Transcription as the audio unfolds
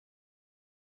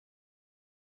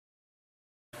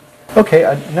Okay,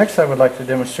 next I would like to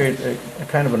demonstrate a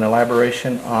kind of an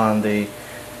elaboration on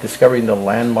discovering the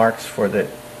landmarks for the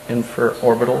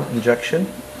infraorbital injection.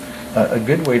 A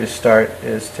good way to start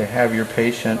is to have your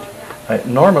patient,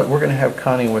 normally we're going to have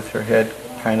Connie with her head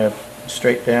kind of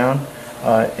straight down.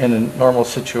 In a normal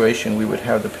situation we would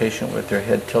have the patient with their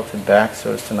head tilted back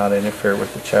so as to not interfere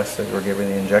with the chest as we're giving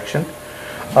the injection.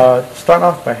 Start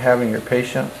off by having your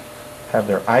patient have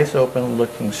their eyes open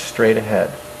looking straight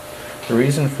ahead. The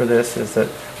reason for this is that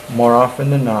more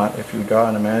often than not, if you draw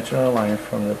an imaginary line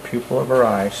from the pupil of her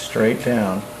eye straight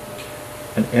down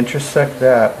and intersect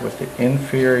that with the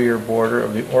inferior border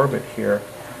of the orbit here,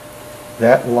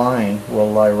 that line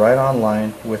will lie right on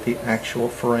line with the actual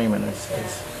foramen, as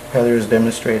Heather is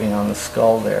demonstrating on the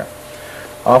skull there.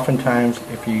 Oftentimes,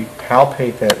 if you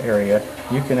palpate that area,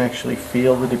 you can actually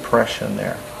feel the depression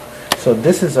there. So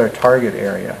this is our target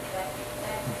area.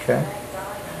 Okay?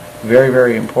 Very,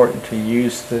 very important to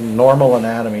use the normal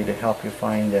anatomy to help you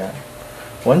find that.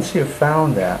 Once you've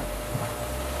found that,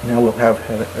 now we'll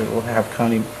have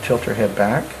Connie tilt her head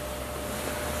back.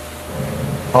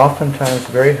 Oftentimes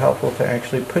very helpful to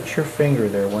actually put your finger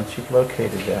there once you've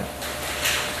located that.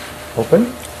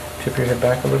 Open. Tip your head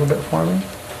back a little bit for me.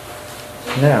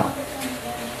 Now,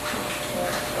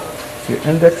 your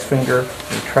index finger,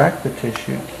 retract the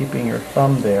tissue, keeping your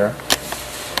thumb there.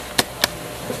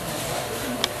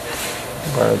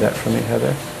 Borrow that from me,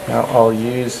 Heather. Now I'll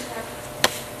use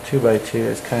 2x2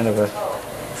 as kind of a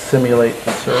simulate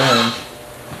the syringe.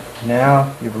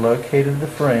 Now you've located the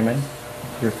foramen.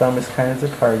 Your thumb is kind of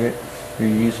the target. You're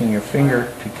using your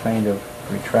finger to kind of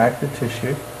retract the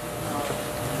tissue.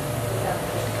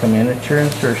 Come in at your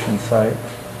insertion site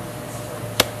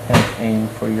and aim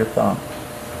for your thumb.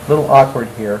 A little awkward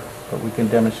here, but we can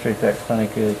demonstrate that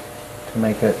clinically to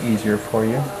make that easier for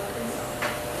you.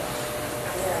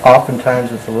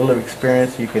 Oftentimes with a little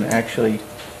experience you can actually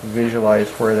visualize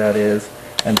where that is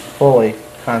and fully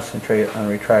concentrate on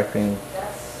retracting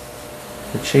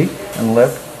the cheek and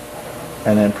lip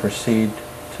and then proceed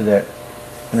to that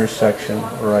intersection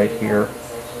right here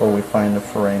where we find the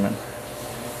foramen.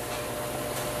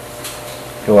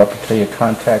 Go up until you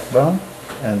contact bone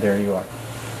and there you are.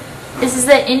 This is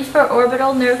the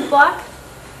infraorbital nerve block.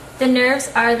 The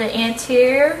nerves are the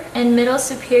anterior and middle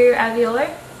superior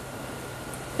alveolar,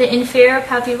 the inferior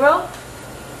palpebral,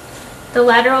 the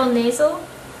lateral nasal,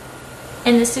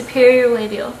 and the superior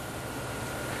labial.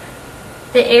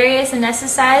 The areas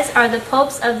anesthetized are the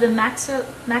pulps of the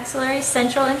maxillary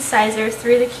central incisor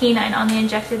through the canine on the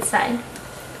injected side,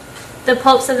 the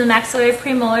pulps of the maxillary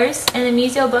premolars, and the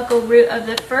mesial buccal root of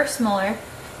the first molar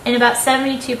in about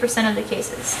 72% of the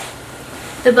cases,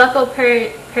 the buccal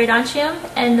periodontium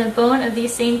and the bone of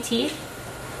these same teeth,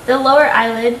 the lower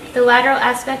eyelid, the lateral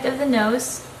aspect of the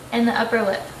nose, and the upper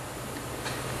lip.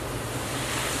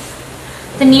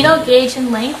 The needle gauge in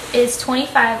length is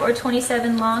 25 or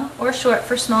 27 long or short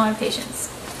for smaller patients.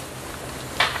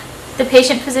 The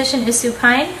patient position is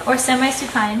supine or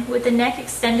semi-supine with the neck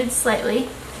extended slightly,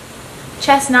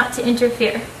 chest not to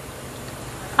interfere.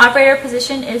 Operator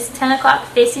position is 10 o'clock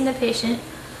facing the patient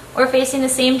or facing the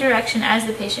same direction as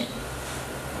the patient.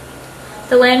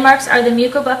 The landmarks are the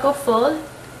mucobuccal fold,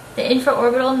 the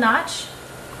infraorbital notch,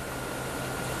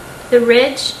 the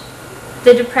ridge,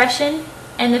 the depression,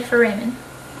 and the foramen.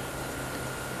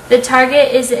 The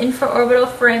target is the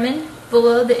infraorbital foramen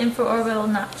below the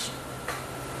infraorbital notch.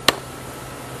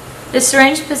 The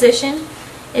syringe position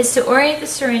is to orient the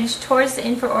syringe towards the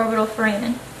infraorbital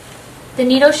foramen. The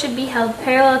needle should be held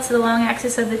parallel to the long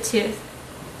axis of the tooth,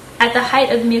 at the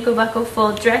height of the mucobuccal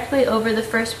fold directly over the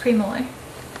first premolar.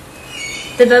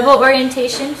 The bevel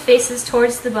orientation faces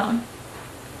towards the bone.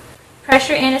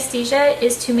 Pressure anesthesia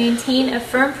is to maintain a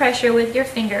firm pressure with your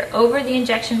finger over the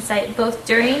injection site both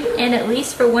during and at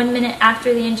least for 1 minute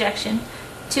after the injection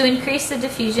to increase the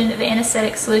diffusion of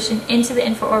anesthetic solution into the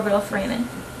infraorbital foramen.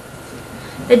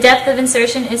 The depth of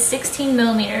insertion is 16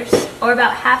 millimeters, or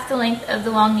about half the length of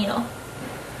the long needle.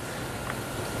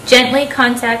 Gently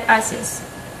contact osseous.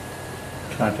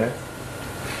 Contact.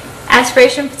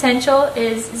 Aspiration potential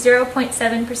is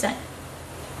 0.7%.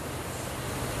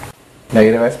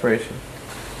 Negative aspiration.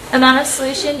 Amount of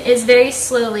solution is very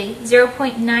slowly,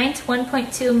 0.9 to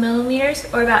 1.2 millimeters,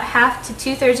 or about half to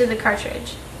 2/3 of the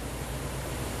cartridge.